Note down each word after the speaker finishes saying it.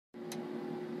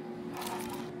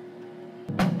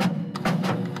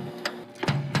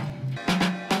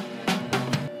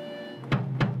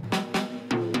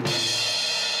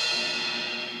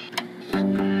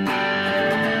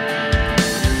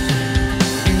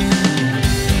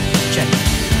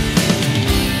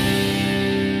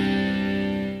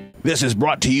This is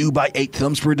brought to you by 8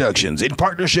 Thumbs Productions in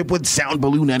partnership with Sound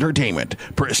Balloon Entertainment,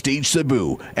 Prestige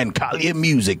Cebu, and Kalye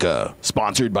Musica.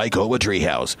 Sponsored by Koa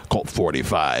Treehouse, Colt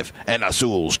 45, and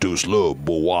Azul's Tuslo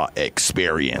Buwa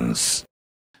Experience.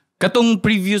 Katong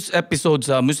previous episode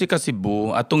sa Musica Cebu,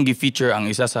 atong gi-feature ang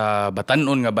isa sa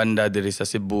batanon nga banda diri sa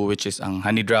Cebu, which is ang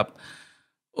Honey Drop.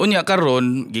 Unya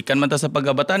karon, gikan man ta sa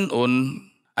pagabatanon,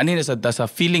 ani na sad ta sa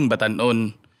feeling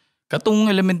batanon.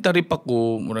 Katong elementary pa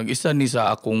ko, murag isa ni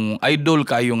sa akong idol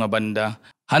kayo nga banda.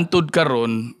 Hantod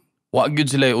karon, wa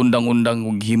gyud sila undang-undang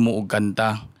og himo og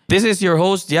kanta. This is your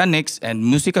host Yanix, and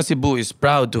Musica Cebu is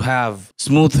proud to have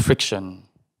Smooth Friction.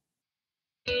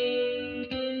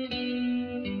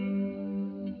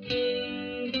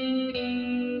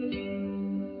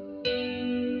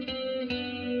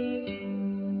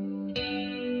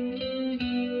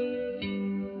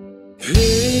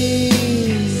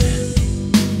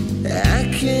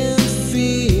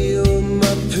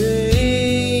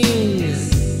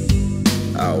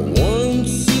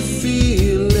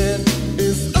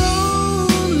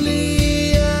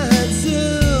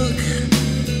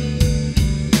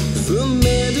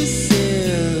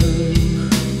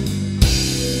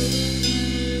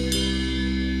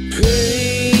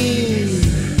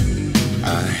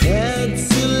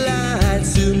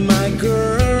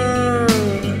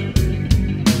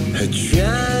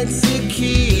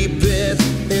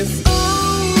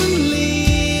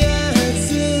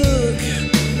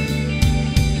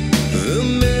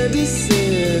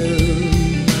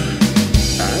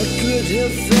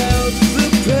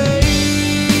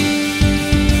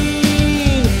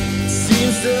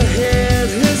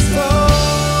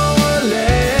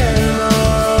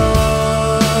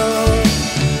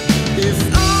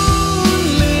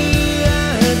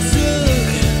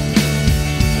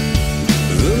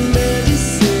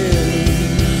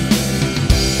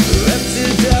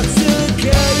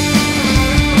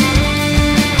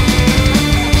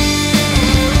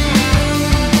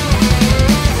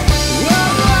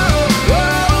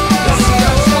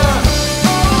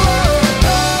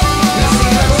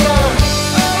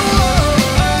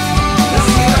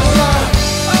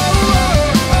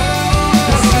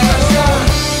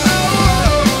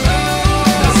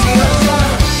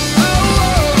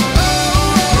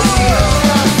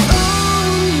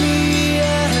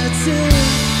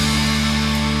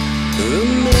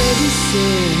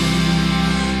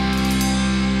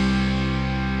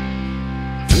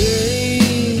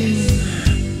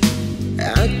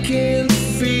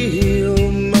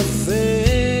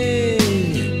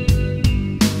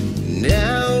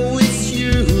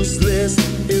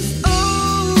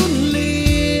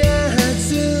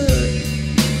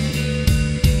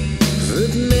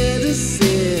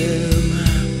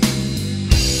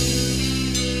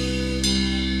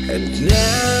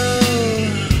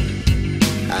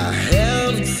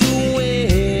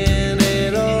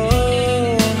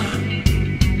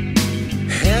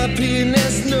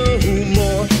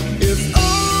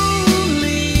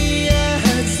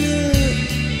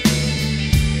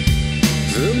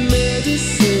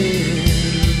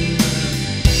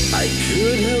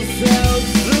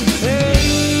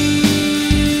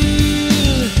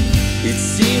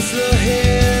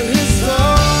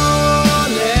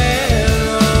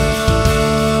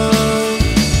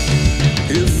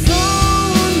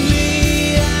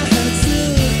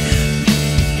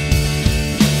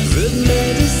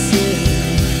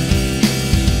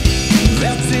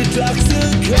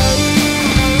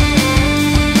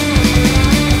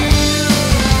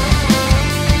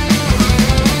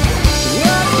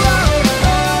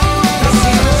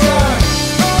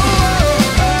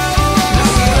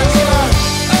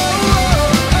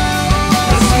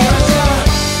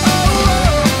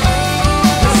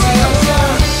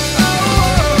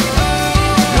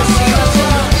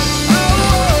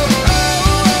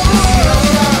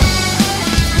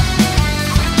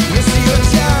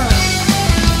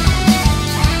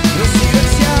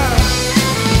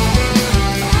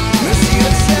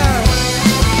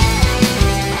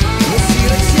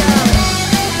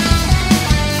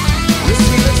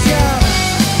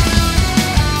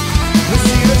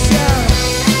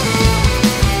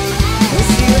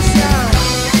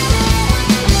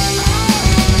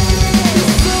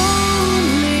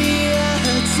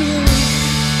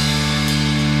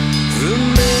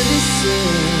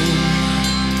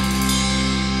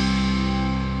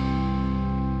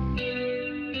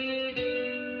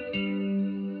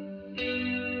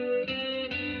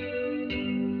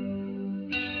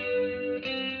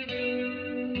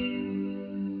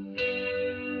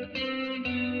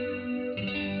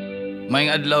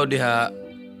 Maayong adlaw diha.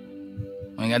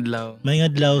 May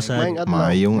adlaw sa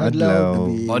Mayong adlaw.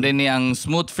 mo din ni ang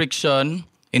Smooth Friction.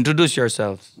 Introduce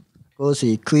yourselves. Ko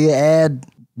si Kuya Ed,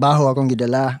 baho akong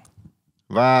gidala.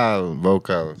 Val,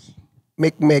 vocals.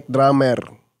 Mick, drummer.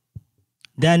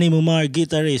 Danny Mumar,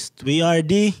 guitarist. We are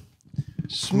the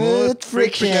Smooth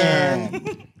Friction.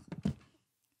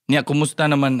 Niya, kumusta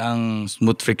naman ang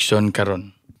Smooth Friction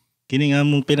karon? kini nga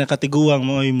mong pinakatiguang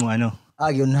mo ay mo ano.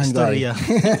 Yun Istorya.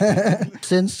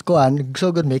 Since kuan,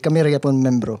 so good may kami rin yapon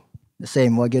membro. The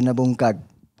same, wag yun nabungkag.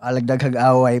 Alagdaghag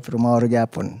away pero mao rin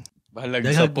yapon. Bahalag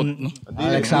Daghag- sapot, no?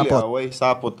 Alag sapot. Away,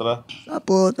 sapot ra.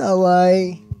 Sapot,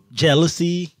 away,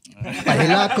 Jealousy.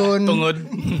 pahilakon. Tungod.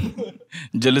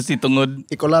 Jealousy tungod.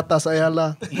 Ikolata sa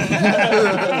ayala.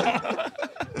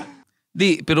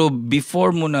 Di, pero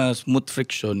before mo na Smooth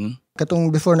Friction,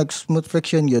 Katong before nag-Smooth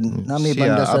Friction yun, nami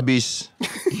banda Siya, sa... Abyss.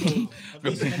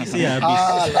 Siya, bis.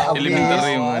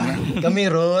 elementary mo ano. Kami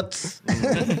roots.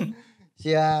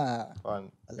 Siya...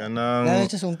 Kanang, Ganun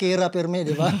siya sungkira pirme,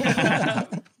 di ba?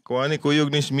 kuha ni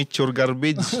kuyog ni Smithsure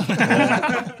Garbage.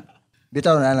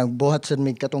 Bitaw na, nagbuhat sa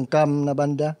mig katong cam na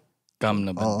banda. Cam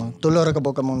na ba? Oo, tulor ka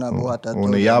po kamong nabuhat. at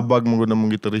O nayabag mo na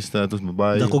mong gitarista, tapos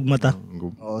babae. Dakog mata.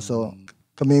 so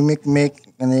kami Mick,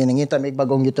 nangita may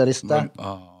bagong gitarista.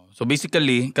 So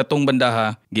basically, katong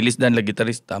bandaha, gilisdan la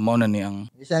gitarista, mao na ni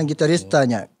ang Isa ang gitarista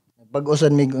niya.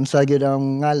 Pag-usan mig unsa gyud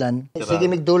ang ngalan.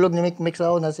 Sige migdulog ni Mick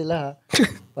sa una sila ha.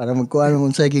 Para magkuan mo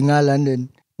unsa gyud ngalan din.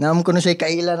 Naam ko na siya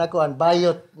kailan na kuan,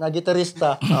 bayot na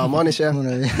gitarista. Mo ni siya.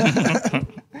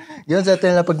 Yun sa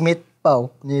atin na pag-meet paw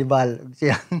ni Val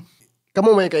siya.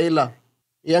 Kamo may kaila.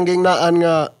 Iyang gingnaan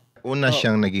nga Una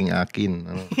siyang naging akin.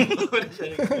 Ano?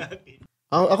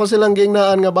 ako silang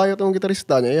gingnaan nga bayot ang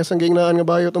gitarista niya. Iya sang gingnaan nga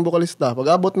bayot ang bokalista.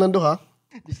 Pag abot nando ha.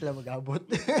 Di sila mag-abot.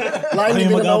 Lain ni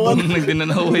pinanawan.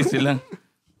 nagdinanaway sila.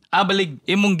 Balig,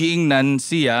 imong giingnan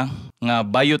siya nga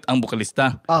bayot ang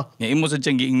bokalista. Nga imo sa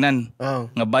siyang giingnan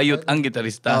nga bayot ang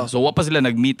gitarista. So wa pa sila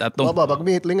nag-meet ato. Baba,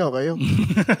 pag-meet lingaw kayo.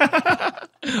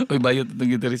 Oy, bayot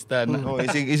ang gitarista na. Oh,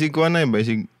 isig kuha na ba?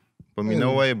 Isig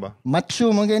paminaway ba?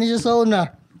 Macho man gani siya sa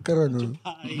una. Karon.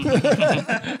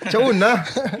 Siya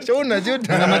una, Jud.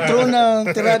 Nga matrona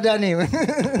ang tirada ni.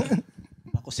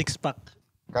 Ako 6-pack.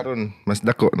 Karon, mas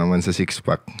dako naman sa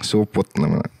 6-pack. Supot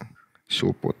naman.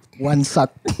 Supot. One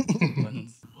sack.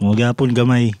 Mo gyapon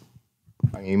gamay.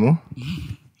 Ang imo?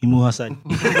 Himuhasan.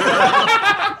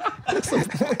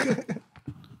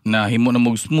 Na himo na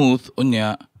mog smooth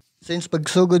unya. Since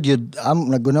pagsugod yun,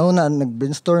 nagunaw na,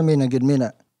 nag-brainstorming na yun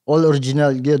mina. All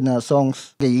original yun na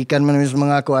songs. Kaya ikan man sa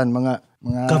mga kuan, mga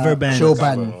Cover band. Show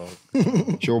band.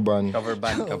 Showban. Cover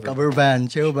band,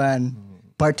 show band,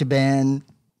 party band.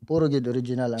 Puro yun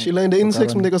original. Sila in the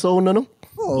insects, hindi ka sa una, no?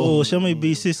 Oo, siya may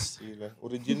basis.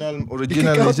 Original ni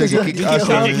siya. Kick-ass.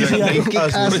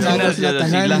 Original siya sa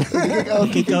sila.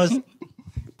 Kick out.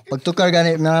 Pagtukar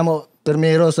gani na mo,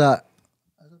 permero sa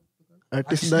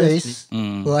Artist Artist Days.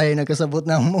 Days. Huwag nagkasabot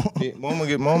na mo. Mo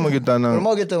magita ng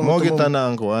Mo gita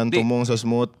na ang kuan tumong sa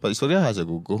smooth pa istorya ha sa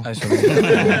gugo. Ay, sorry.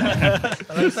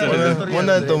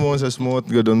 Muna tumong sa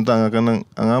smooth gadon ta nga kanang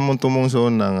ang amon tumong sa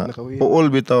una nga. Puol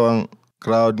bitaw ang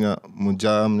crowd nga mo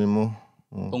jam nimo.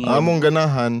 Among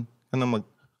ganahan kana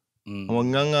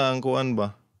nga ang kuan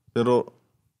ba. Pero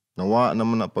nawa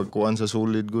naman na pagkuan sa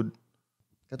solid good.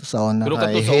 Kato sa una. Pero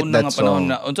kato I sa hate una that nga panahon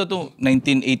song. na unsa to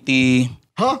 1980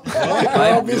 Ha?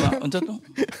 Unsa to?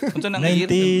 Unsa nang year?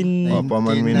 Papa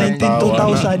man 19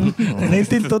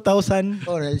 2000.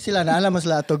 Oh, sila na alam mas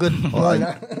lahat to good.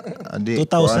 Adi 2000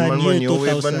 kuan man mo year, new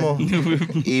wave 2000. man mo.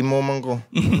 Imo man ko.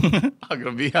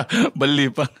 Grabe ha. Bali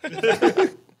pa.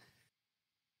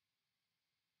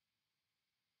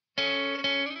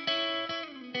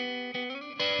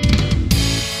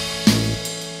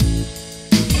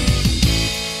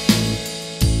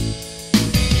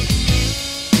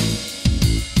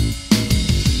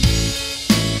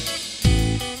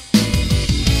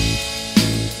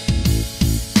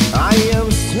 I am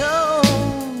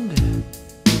stoned,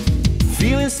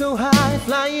 feeling so high,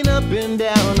 flying up and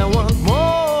down. I want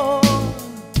more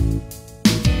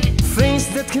things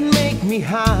that can make me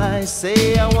high.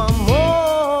 Say I want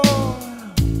more.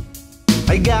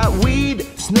 I got weed,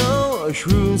 snow,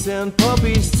 shrooms, and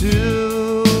puppies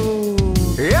too.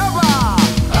 Yabba!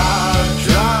 I've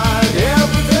tried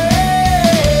everything,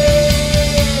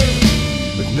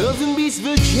 but nothing beats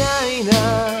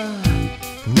vagina.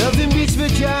 Nothing beats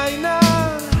vagina.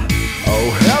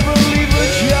 Oh, heavenly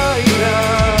vagina.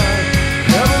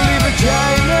 Heavenly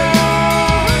vagina.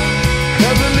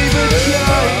 Heavenly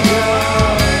vagina.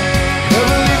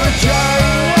 Heavenly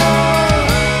vagina.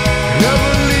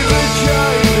 Heavenly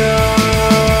vagina.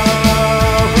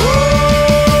 Oh,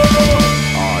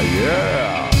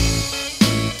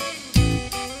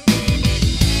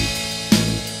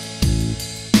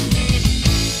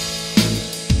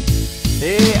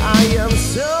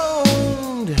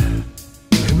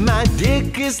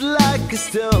 like a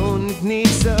stone, it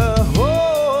needs a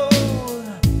hole.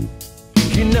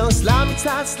 You know, slime, it's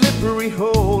not slippery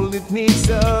hole, it needs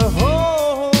a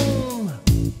home.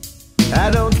 I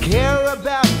don't care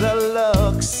about the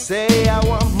looks, say I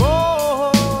want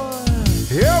more.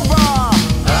 Yeah,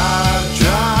 I've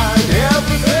tried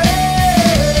everything,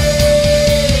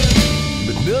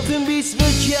 but nothing beats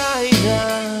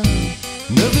vagina.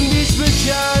 Nothing beats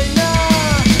vagina.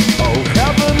 Oh,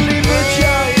 heavenly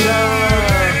vagina.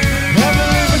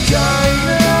 Heavenly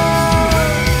vagina.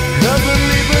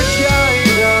 Heavenly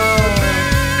vagina.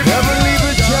 Heavenly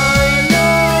vagina.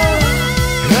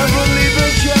 Heavenly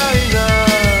vagina.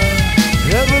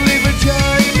 Heavenly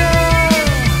vagina.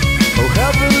 Oh,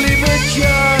 heavenly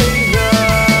vagina.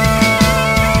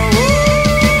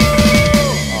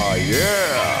 Oh, yeah.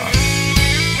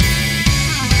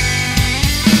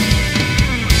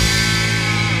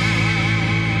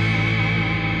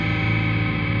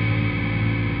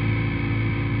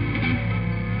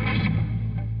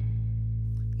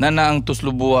 Nana ang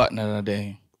tuslubuwa na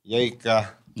day. Yay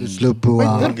ka.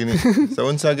 Tuslubuwa. Gini. Sa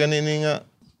unsa ganini nga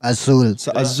Azul.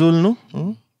 sa azul no?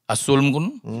 Asul mo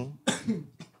kuno?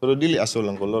 Pero dili azul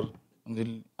ang kolor.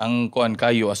 Ang kuan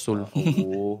kayo asul.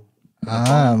 Oo.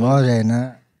 Mo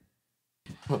na.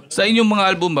 Sa inyong mga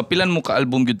album ba, pilan mo ka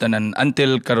album gyud tanan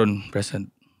until karon present?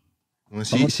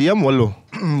 Siyam walo.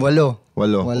 Walo.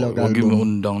 Walo. Walo ka Wag gyud mo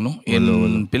album. undang no.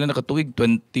 In pila na katuig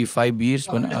 25 years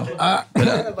pa na.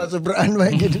 Pasubraan ba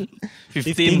yun?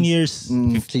 15 years.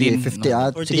 Sige, 50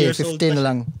 at. 40 Sige, years old 15 na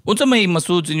lang. Unsa may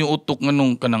masud sa inyong utok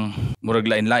nganong kanang murag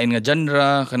lain-lain nga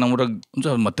genre, kanang murag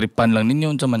unsa matripan lang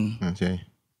ninyo unsa man? Okay.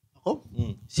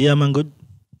 Siya man good.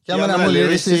 Siya man ang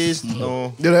lyricist.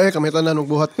 Oh. Dire kami tanan og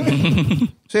buhat.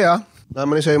 Siya,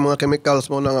 naman ni siya yung mga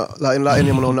chemicals mo na nga lain-lain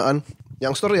yung mga unaan.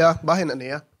 Yang storya, bahin na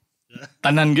niya.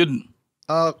 Tanan gyud.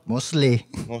 Mostly.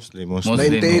 Mostly.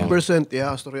 98%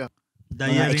 yeah, storya. Mga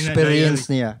Diary experience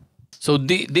niya. So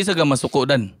di sa ga masuko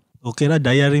dan. Okay ra,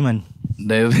 diary man.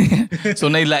 Diary.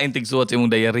 So nay-lain tigsuot sa imong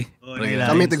diary.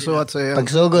 Kami tigsuwat sa iya.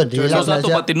 Pagsugod, So hilang sa na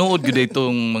ato siya. pa tinuod gyud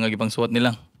itong mga gipang suot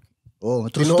nila. Oh,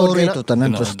 true Tinuod story na. to.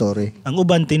 Tanan true story. Ang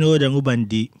uban tinuod, ang uban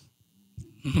di.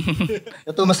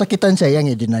 Ito masakitan siya yang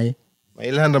i-deny.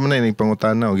 Mailahan raman na yung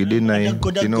pangutana o gidinay.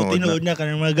 Nagkudag ko tinuod na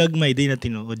kanang mga gagmay di na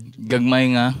tinuod.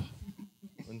 Gagmay nga.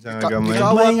 Unsa nga gamay.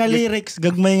 Gagmay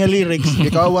nga lyrics.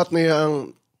 Gikawat niya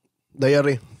ang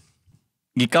diary.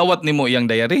 Gikawat nimo iyang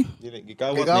diary?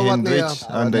 Gikawat Gikawat ni niya. Hendrix.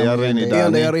 Ang diary ni Iya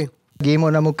Danny. diary.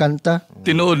 Gimo na mo kanta.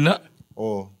 Tinuod na.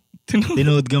 Oh.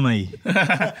 Tinuod gamay.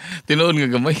 Tinuod nga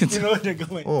gamay. Tinuod na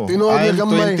gamay. Oh. Tinuod ni I'm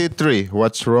gamay. 23.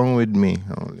 What's wrong with me?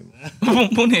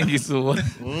 Mo na gisuot.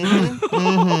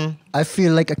 I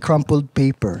feel like a crumpled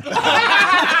paper.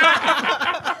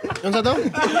 Ano sa to?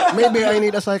 Maybe I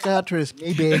need a psychiatrist.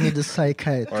 Maybe I need a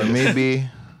psychiatrist. Or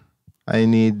maybe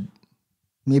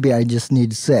Maybe I just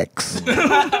need sex.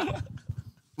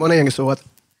 Muna yung gisuwat.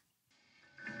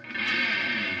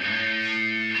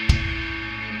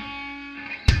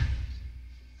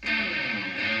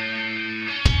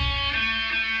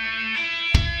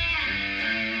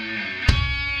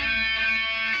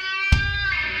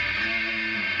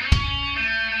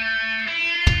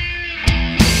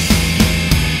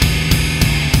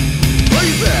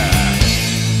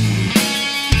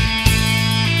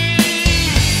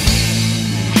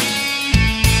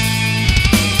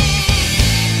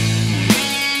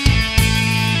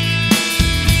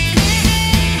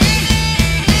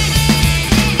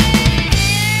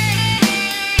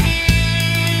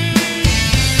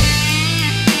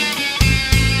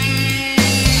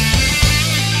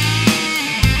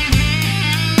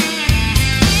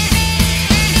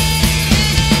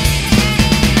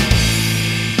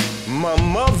 My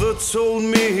mother told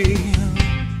me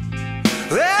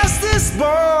there's this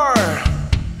bar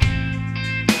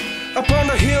up on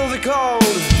the hill they called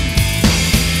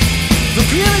the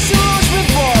Penis Enlargement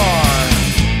Bar.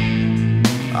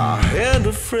 I had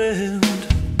a friend,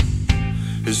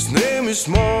 his name is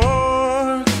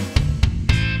Mark.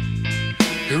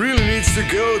 He really needs to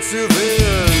go to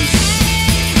this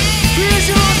Penis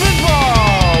Enlargement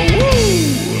Bar.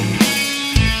 Woo!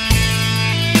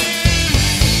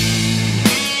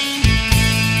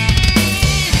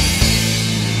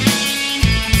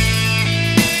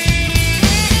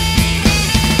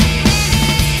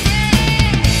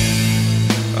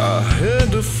 I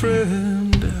had a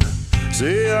friend,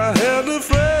 say I had a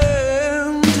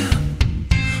friend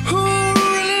who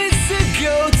really needs to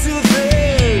go to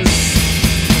this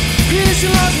Penis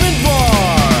Enlargement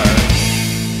Bar.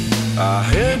 I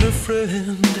had a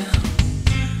friend,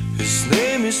 his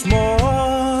name is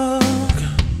Mark.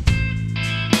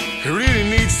 He really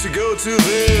needs to go to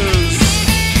this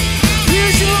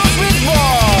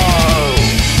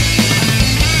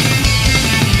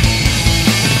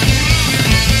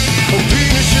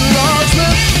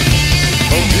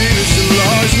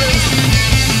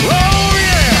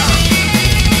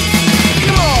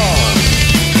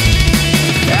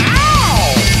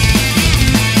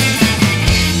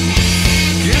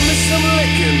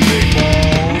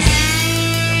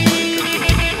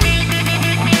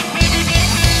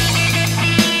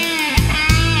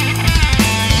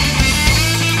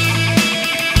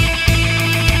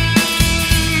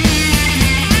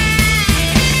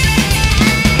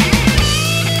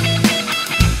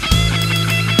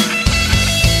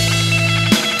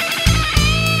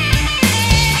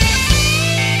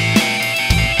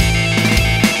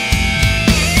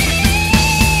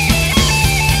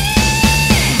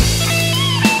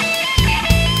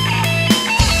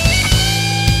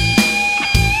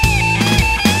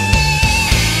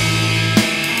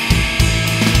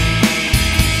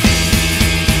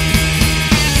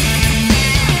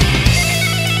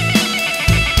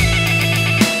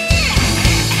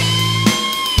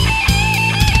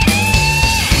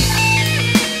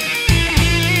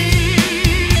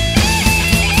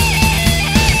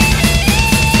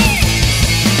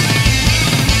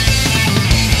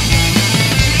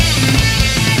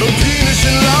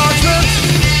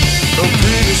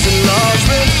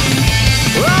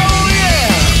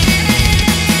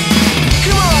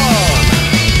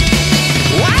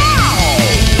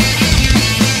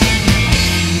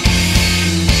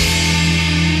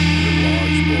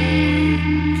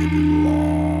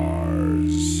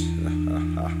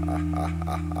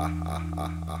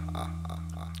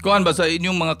Kuan ba sa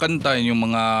inyong mga kanta, inyong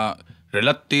mga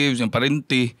relatives, yung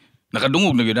parente,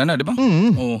 nakadungog na gina na, di ba?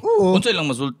 Oo. Unsa lang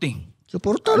masulti.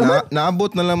 Suporta naman.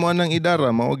 Naabot na lang mo ng idara,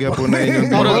 maugya po na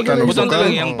inyong Butang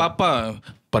lang yung papa,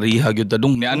 pariha gyud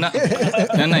tadong ni ana.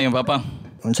 Ana yung papa.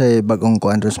 Unsay bagong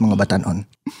kuan sa mga batanon.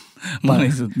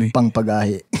 Pang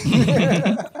pagahi.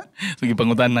 Sige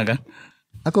pangutan na ka.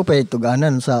 Ako pa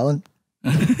ituganan saon.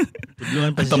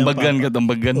 Tambagan.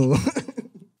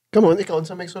 Come on, ikaw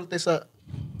sa may sulti sa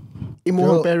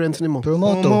imuhang parents nimo.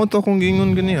 Promoto kung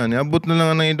gingon ganihan, abot na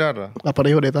lang ng idara.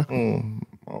 Pareho dito.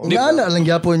 Ngala lang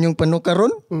gyapon yung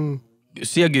panukaron.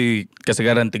 Siya gyud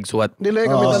kasagaran tigsuwat. Dili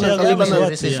kami tanan kaliban.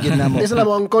 Di sila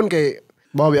mo angkon kay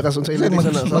bawi ka sa ila di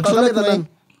sana.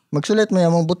 Magsulat mo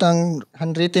yung butang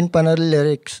handwritten pa na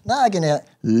lyrics. Naagi na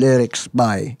lyrics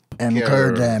by M.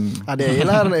 Kerdem. Ade,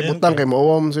 ila na ibutang kay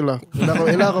mauwam sila.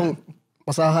 Ila kong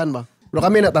pasahan ba? Pero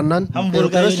kami na tanan.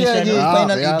 Humble kayo siya siya.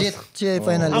 Final edit. Siya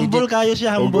final edit. Humble kayo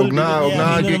siya. Humble. Ug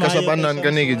na kasabanan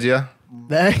kani gid siya.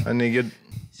 Ani gid.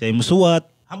 Say musuwat.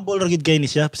 Humble ra gid kay ni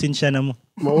siya. Pasensya na mo.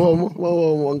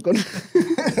 Mauwam angkon.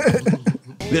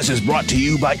 This is brought to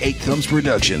you by 8 Thumbs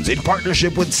Productions in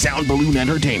partnership with Sound Balloon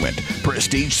Entertainment,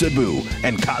 Prestige Cebu,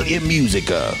 and Kalia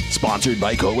Musica. Sponsored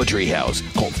by Koa Treehouse,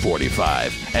 Colt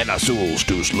 45, and Azuls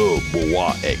to Slug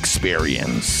Buwa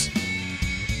Experience.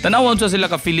 Tanawon sa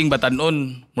sila ka feeling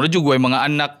batanon. Mura jud way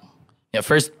mga anak. Ya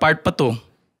first part pa to.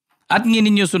 At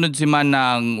nginin ninyo sunod si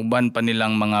manang uban pa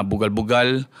nilang mga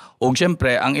bugal-bugal ug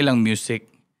syempre ang ilang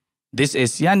music. This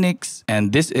is Yanix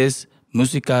and this is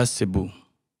Musica Cebu.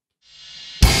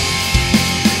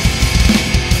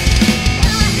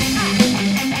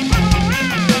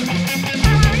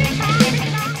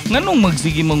 Nganong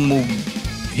magsige mong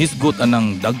hisgot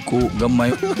anang dagko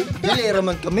gamay? Dili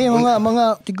raman kami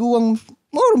mga tiguang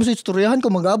moro mo sa istoryahan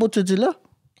ko mag-abot sa sila.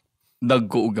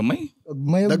 Dagko o gamay?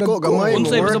 Dagko gamay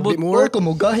Unsay pasabot or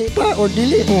kumugahi pa or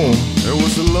dili. I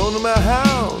was alone in my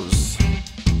house.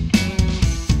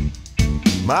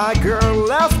 My girl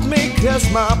left me cause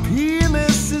my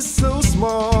penis is so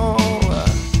small.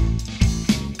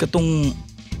 Katong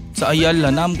sa Ayala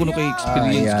nam ko no kay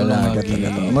experience ko lang.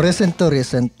 Mo recent.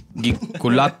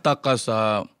 Gikulata ka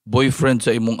sa boyfriend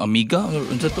sa imong amiga?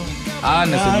 Unsa to?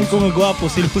 Naan ko nga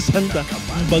gwapo, silusan ta.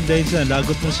 Ang bagdayin siya,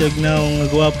 lagot mo siya na nga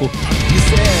gwapo. You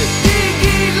said